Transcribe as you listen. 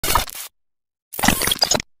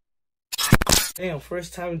Damn,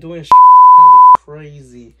 first time doing gonna be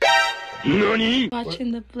crazy. Nani?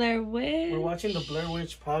 Watching the Blair Witch. We're watching the Blair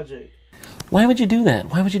Witch Project. Why would you do that?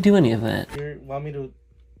 Why would you do any of that? You want me to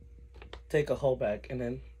take a whole bag and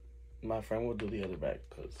then my friend will do the other bag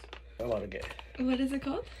because I'm about to get. What is it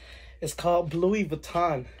called? It's called Louis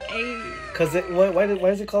Vuitton. Hey. Cause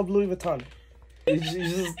why is it called Louis Vuitton? It's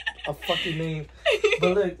just a fucking name.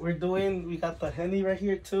 But look, we got the Henny right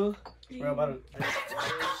here too. We're about to.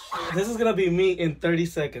 This is gonna be me in 30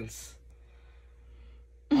 seconds.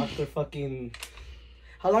 After fucking.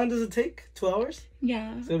 How long does it take? 2 hours?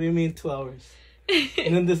 Yeah. It's gonna be me in 2 hours.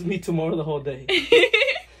 And then this is me tomorrow the whole day.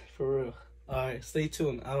 For real. Alright, stay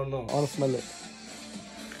tuned. I don't know. I wanna smell it.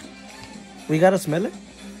 We gotta smell it?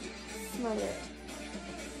 Smell it.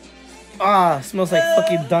 Ah, smells like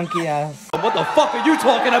fucking donkey ass. What the fuck are you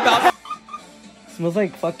talking about? Smells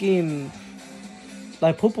like fucking.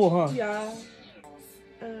 Like poo-poo, huh? Yeah.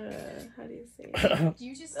 How do you say it?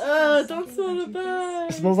 You just don't smell the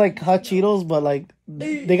bag. It smells like hot Cheetos, but like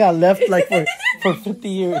they got left like for 50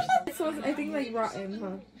 years. It smells, I think, like rotten,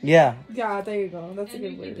 huh? Yeah. Yeah, there you go. That's a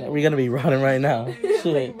good word. We're gonna be rotting right now.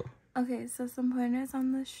 Shit. Okay, so some pointers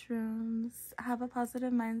on the shrooms. Have a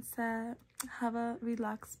positive mindset. Have a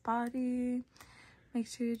relaxed body. Make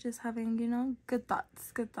sure you're just having, you know, good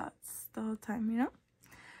thoughts the whole time, you know?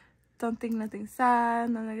 Don't think nothing sad,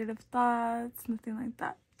 no negative thoughts, nothing like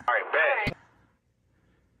that. Alright, bet.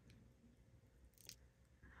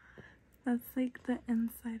 That's like the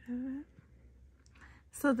inside of it.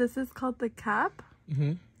 So this is called the cap,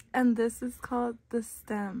 and this is called the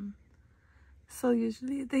stem. So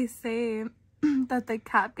usually they say that the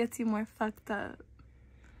cap gets you more fucked up.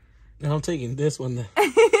 And I'm taking this one then.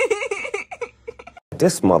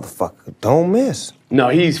 This motherfucker don't miss. No,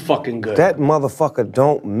 he's fucking good. That motherfucker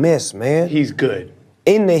don't miss, man. He's good.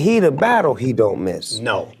 In the heat of battle, he don't miss.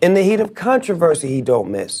 No. In the heat of controversy, he don't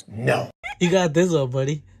miss. No. You got this one,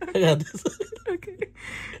 buddy. I got this one. Okay.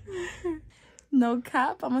 No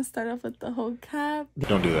cap. I'm gonna start off with the whole cap.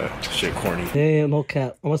 Don't do that. Shit corny. Damn, no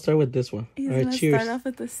cap. I'm gonna start with this one. He's Alright, gonna cheers. start off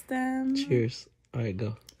with the stem. Cheers. Alright,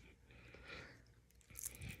 go.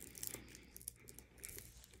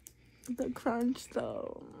 The crunch,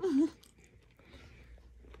 though.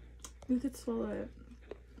 You could swallow it.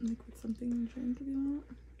 Like with something you drink if you want.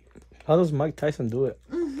 How does Mike Tyson do it?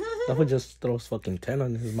 That would just throws fucking 10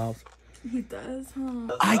 on his mouth. He does,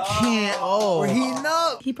 huh? I can't. We're heating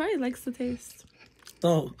up. He probably likes the taste.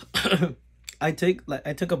 So, I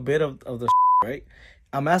took a bit of the right?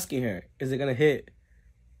 I'm asking her, is it gonna hit?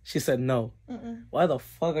 She said no. Why the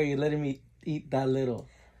fuck are you letting me eat that little?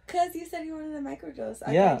 Because you said you wanted a microdose.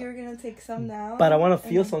 I Yeah. thought you were going to take some now. But I want to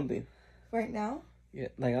feel something. Right now? Yeah,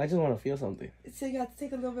 like I just want to feel something. So you have to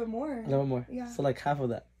take a little bit more. A little more. Yeah. So like half of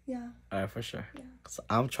that. Yeah. Alright, for sure. Yeah. So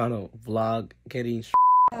I'm trying to vlog getting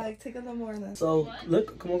Yeah, like take a little more then. So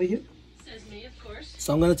look, come over here. Says me, of course.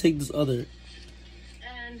 So I'm gonna take this And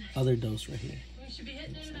other dose right here. we should be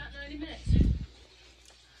hitting in about 90 minutes.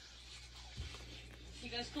 You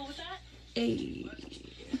guys cool with that? Hey.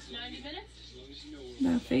 90 minutes?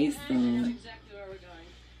 That face though. Exactly where we're going.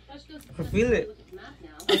 Let's go. I feel it. Look at the map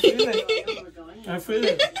now. I feel it. Where we're going. I feel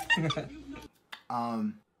it.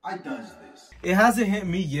 I does this. It hasn't hit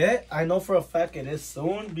me yet. I know for a fact it is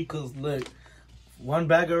soon because look, one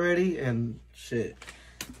bag already and shit.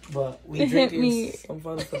 But we drinking some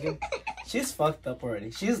motherfucking. She's fucked up already.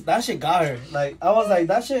 That shit got her. Like I was like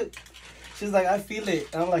that shit. She's like I feel it.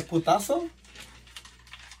 And I'm like putazo.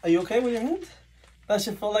 Are you okay with your hand? That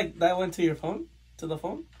shit felt like that went to your phone, to the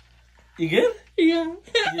phone. You good? Yeah.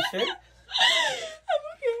 You sure? I'm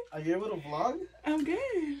okay. Are you able to vlog? I'm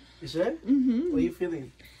good. You sure? Mm-hmm. What are you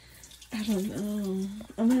feeling? I don't know.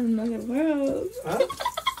 I'm in another world. Huh?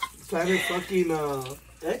 Planet fucking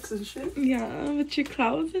X and shit? Yeah, with your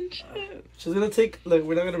clouds and shit. She's gonna take like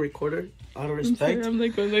we're not gonna record her out of respect. I'm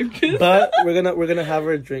like going like this. But we're gonna have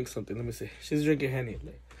her drink something. Let me see. She's drinking Henny.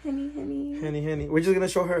 Like, Henny. We're just gonna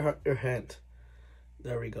show her her hand.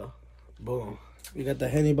 There we go. Boom. We got the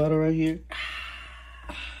Henny bottle right here.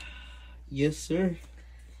 Yes, sir.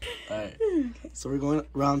 Alright. So we're going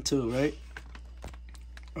round 2, right?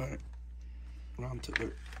 Alright. Round 2.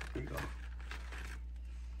 There we go.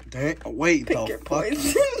 Dang. Oh, wait, Pick the your fuck?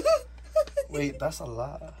 poison. Wait, that's a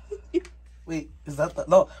lot. Wait, is that the...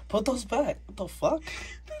 No, put those back. What the fuck?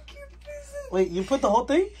 Pick your poison. Wait, you put the whole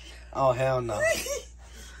thing? Oh, hell no.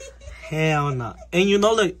 Hell no. And you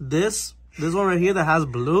know, like, this one right here that has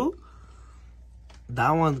blue,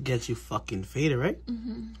 that one gets you fucking faded, right?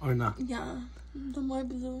 Or not? Yeah. The more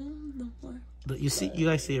blue, the more. You see, you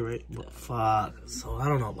guys see it, right? But fuck. So I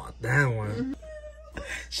don't know about that one.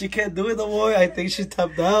 She can't do it no more. I think she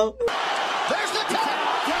tapped out. There's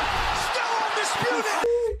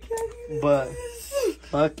But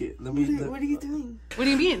fuck it. Let me. What are you doing? What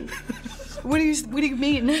do you mean? What do you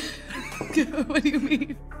mean? What do you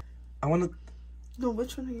mean? I wanna. No,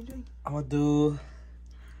 which one are you doing? I wanna do.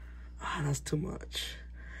 That's too much.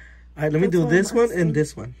 All right, let me do this one and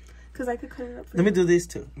this one. Cause I could cut it up. Let me do these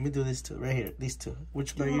two. Let me do these two right here. These two.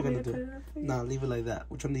 Which one are you gonna do? Nah, leave it like that.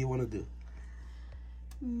 Which one do you want to do?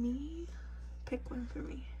 Me? Pick one for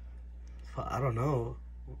me. I don't know.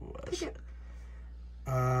 Pick it.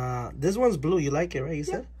 This one's blue. You like it, right? You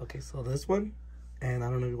said? Okay, so this one. And I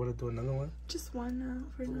don't know if you want to do another one. Just one now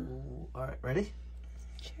for now. Ooh, all right, ready?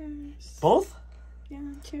 Cheers. Both?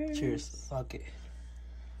 Yeah, cheers. Cheers. Okay.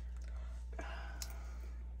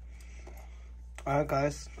 All right,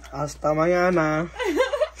 guys. Hasta mañana.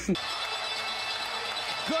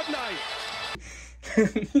 Good night.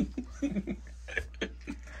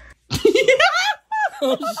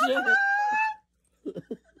 Oh, shit.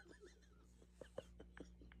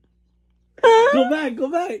 Go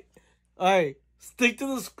back. All right. Stick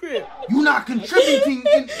to the script. You're not contributing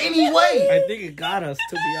in any way. I think it got us,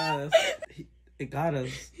 to be honest. It got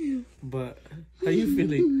us. But how you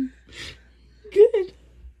feeling? Good.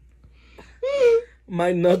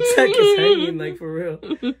 My nutsack is hanging, like, for real.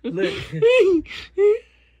 Look.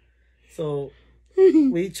 So,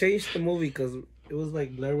 we changed the movie because it was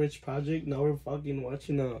like Blair Witch Project. Now we're fucking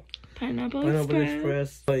watching Pineapple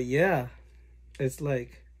Express. But yeah, it's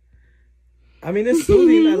like, I mean, it's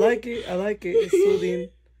soothing. I like it. It's soothing.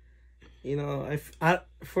 You know, I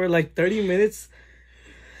for like 30 minutes,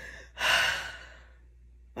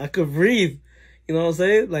 I could breathe. You know what I'm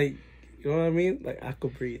saying? Like, you know what I mean? Like, I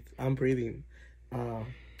could breathe. I'm breathing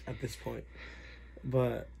at this point.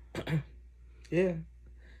 But, yeah,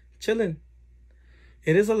 chilling.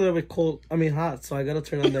 It is a little bit cold. I mean, hot. So I gotta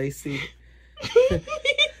turn on the AC.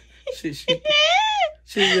 She's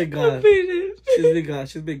been gone.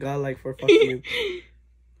 She's been gone like for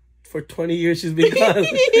 20 years. She's been gone.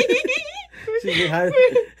 She's been hiding.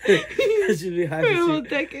 She's been hiding for a whole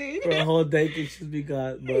decade. For a whole decade, she's been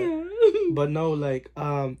gone. But no, like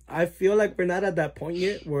I feel like we're not at that point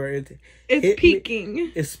yet where it's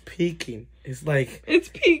peaking. It's peaking. It's like it's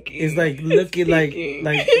peaking. It's like looking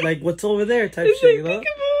like what's over there type it's shit, like,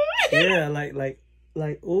 you know? Yeah,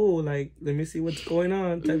 like oh, like let me see what's going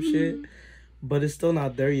on type shit. But it's still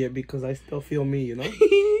not there yet because I still feel me, you know?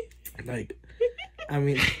 Like, I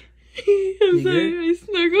mean, I'm sorry, I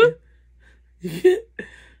snuggle.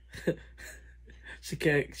 She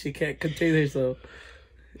can't contain herself.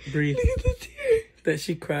 Breathe. Look at the tear. That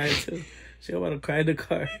she cried too. She about to cry in the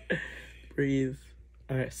car. Breathe.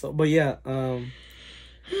 All right. So, but yeah,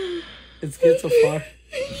 it's good so far.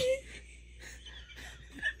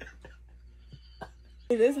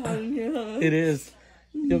 It is hot in here, huh? It is.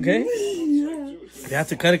 You okay? Yeah. They had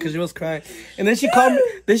to cut it because she was crying, and then she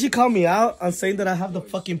called me out on saying that I have the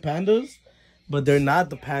fucking pandas, but they're not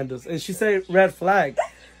the pandas, and she said red flag,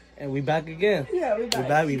 and we back again. Yeah, we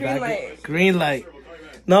back. We Green back. light. Green light.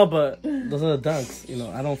 No, but those are the dunks. You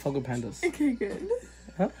know, I don't fuck with pandas. Okay, good.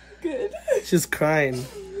 Huh? Good. She's crying.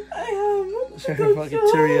 I am. Show her fucking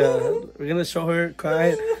teary. We're gonna show her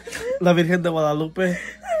crying. La Virgen de Guadalupe.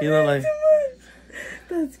 You know, like.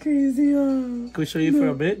 That's crazy. Can we show you for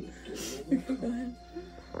a bit? Okay, go ahead.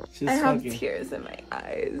 I have tears in my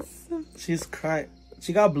eyes. She's crying.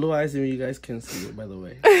 She got blue eyes, and you guys can't see it, by the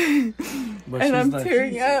way. But and I'm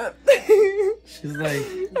tearing up. She's like...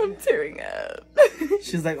 I'm tearing up.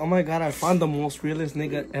 She's like, oh my god, I found the most realest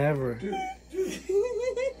nigga ever.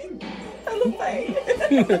 Pillow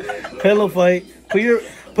fight. Pillow fight.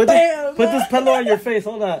 Put this pillow on your face.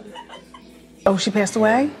 Hold on. Oh, she passed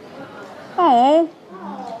away? Oh.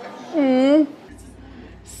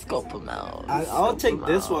 Scope them out. I'll take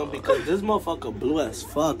this one because this motherfucker blue as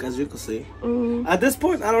fuck, as you can see. At this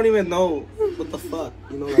point, I don't even know what the fuck.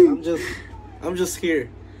 You know, like I'm just here.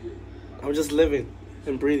 I'm just living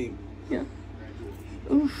and breathing. Yeah.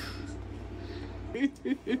 Oof.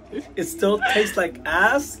 It still tastes like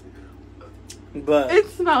ass, but it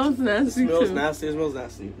smells nasty. It smells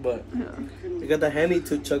nasty, but yeah. You got the Henny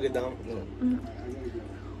to chug it down.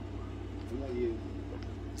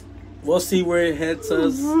 We'll see where it heads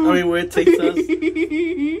us. I mean, where it takes us.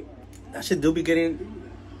 That shit do be getting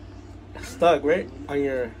stuck, right? On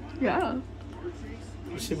your... Yeah.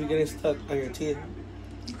 You should be getting stuck on your teeth.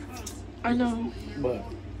 I know.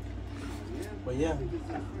 But yeah.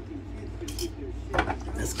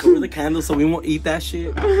 Let's cover the candle so we won't eat that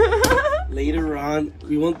shit. Later on,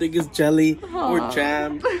 we won't think it's jelly or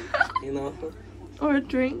jam, you know? Or a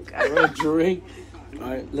drink. Or a drink.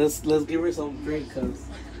 Alright, let's give her some drink, cause...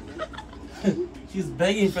 She's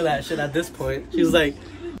begging for that shit at this point. She's like,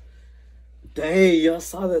 Dang, y'all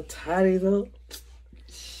saw the tatty though?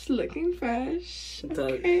 Looking fresh.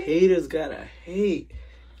 The Okay. haters gotta hate.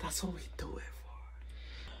 That's what we do it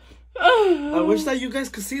for. I wish that you guys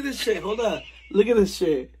could see this shit. Hold on. Look at this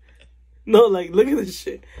shit. No, like, look at this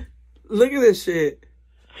shit. Look at this shit.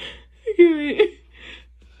 The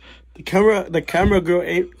camera girl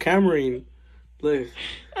ain't cameraing. Look.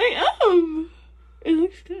 I am. It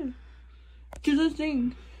looks good. Do the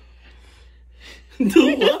thing.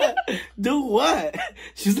 Do what? Do what?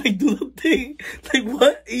 She's like, do the thing. Like,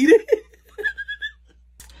 what? Eat it?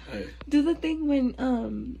 Right. Do the thing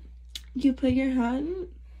when you put your hand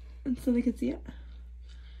and so they can see it.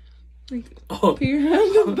 Like, Oh. put your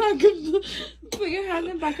hand in the back of the. Put your hand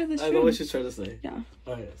in the back of the I shrimp. know what she's trying to say. Yeah.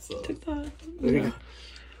 Alright, so. TikTok. There you go.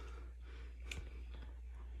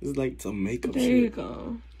 It's like some makeup There shit. you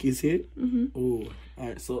go. Can you see it? Mm-hmm. Ooh.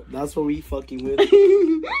 Alright, so that's what we fucking with.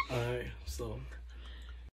 Alright, so.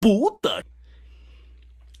 Puta.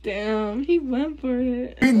 Damn, he went for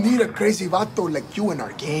it. We need a crazy vato like you in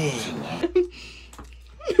our gang.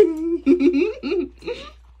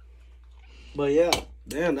 But yeah,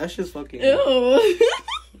 damn, that shit's fucking. Ew.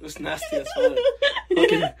 It's nasty as fuck.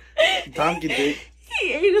 Fucking donkey dick.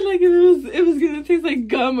 He ate it like it was gonna taste like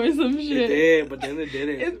gum or some It shit. did, but then it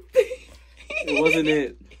didn't. It wasn't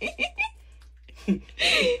it.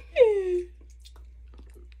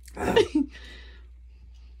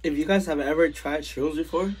 If you guys have ever tried shrooms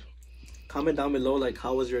before, comment down below, like,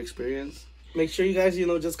 how was your experience? Make sure you guys,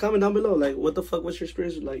 just comment down below, like, what the fuck was your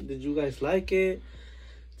experience? Like, did you guys like it?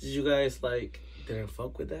 Did you guys, like, didn't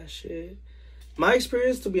fuck with that shit? My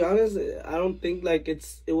experience, to be honest, I don't think, like, it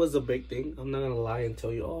was a big thing. I'm not gonna lie and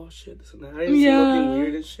tell you, oh, shit, this and that. I didn't see nothing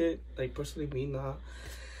weird and shit. Like, personally, me, nah.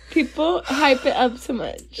 People hype it up too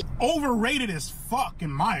much. Overrated as fuck, in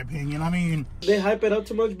my opinion. I mean, They hype it up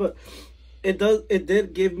too much, but it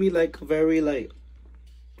did give me, like, very, like,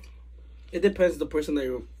 it depends the person that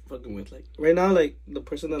you're fucking with. Like, right now, like, the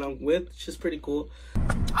person that I'm with, she's pretty cool.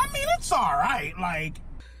 I mean, it's alright, like.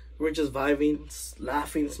 We're just vibing,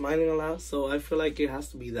 laughing, smiling a lot. So I feel like it has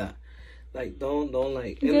to be that. Like, don't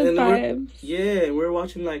like. Good vibes. We're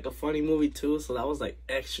watching like a funny movie too. So that was like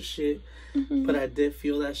extra shit. Mm-hmm. But I did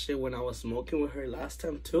feel that shit when I was smoking with her last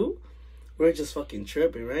time too. We're just fucking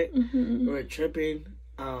tripping, right? Mm-hmm. We're tripping,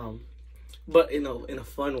 but in a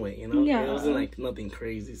fun way, Yeah. It wasn't like nothing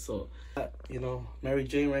crazy. So, Mary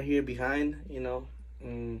Jane right here behind,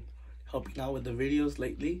 helping out with the videos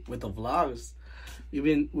lately, with the vlogs. We've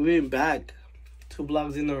been back 2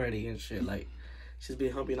 vlogs in already and shit. Like, she's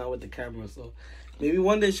been helping out with the camera. So maybe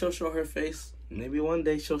one day she'll show her face. Maybe one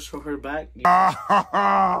day she'll show her back.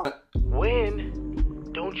 When?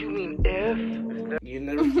 Don't you mean if? You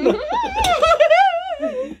never know.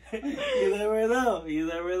 You never know. You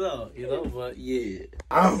never know. But yeah.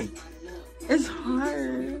 It's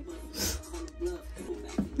hard.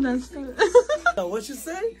 That's good. What you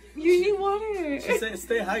say? You need water. She said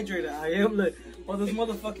stay hydrated. I am like, this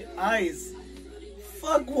motherfucking ice.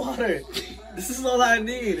 Fuck water. This is all I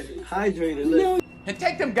need. Hydrated. Look. And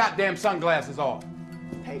take them goddamn sunglasses off.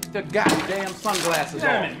 Take the goddamn sunglasses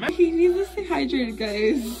off. He needs to stay hydrated,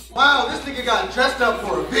 guys. Wow, this nigga got dressed up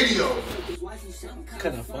for a video.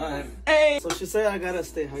 Kind of fun. Hey. So she said I gotta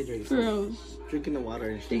stay hydrated. Gross. Drinking the water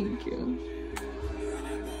and shit. Thank you.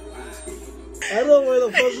 I don't know where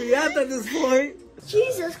the fuck we at this point.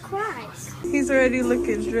 Jesus Christ. He's already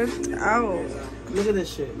looking dripped out. Look at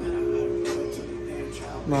this shit.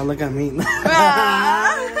 No, look at me.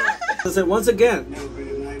 Listen, once again,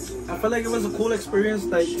 I feel like it was a cool experience,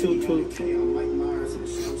 like to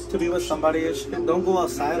be with somebody and shit. Don't go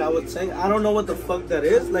outside, I would say. I don't know what the fuck that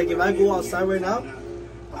is. Like, if I go outside right now,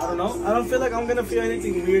 I don't know. I don't feel like I'm gonna feel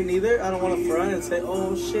anything weird neither. I don't want to front and say,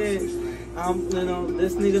 oh shit,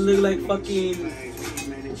 this nigga look like fucking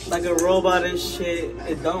like a robot and shit.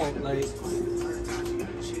 It don't, like,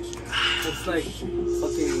 it's like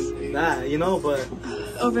fucking that, but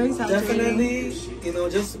Over exaggerating. definitely,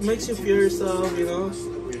 just makes you feel yourself,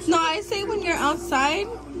 No, I say when you're outside,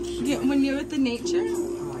 when you're with the nature,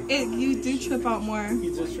 you do trip out more.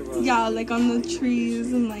 You just survive. Yeah, like on the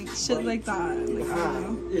trees and like shit like that. Like, I don't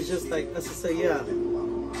know. It's just like, let's just say, yeah,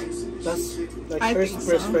 that's like I first think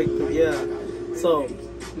so. perspective, yeah. So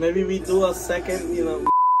maybe we do a second,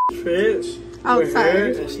 trip Outside. with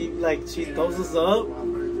her, and she throws us up.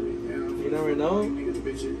 You never know.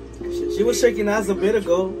 She was shaking ass a bit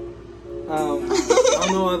ago. I don't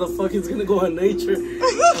know how the fuck it's gonna go in nature.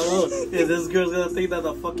 I don't know if this girl's gonna think that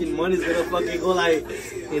the fucking money's gonna fucking go like,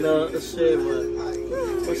 shit,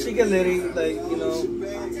 but she can let it, like,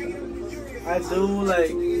 I do,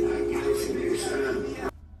 like,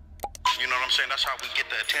 You know what I'm I'm saying? That's how we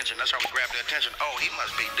get the attention. That's how we grab the attention. Oh, he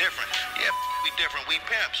must be different. Yeah, we different. We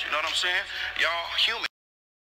pimps. You know what I'm saying? Y'all human.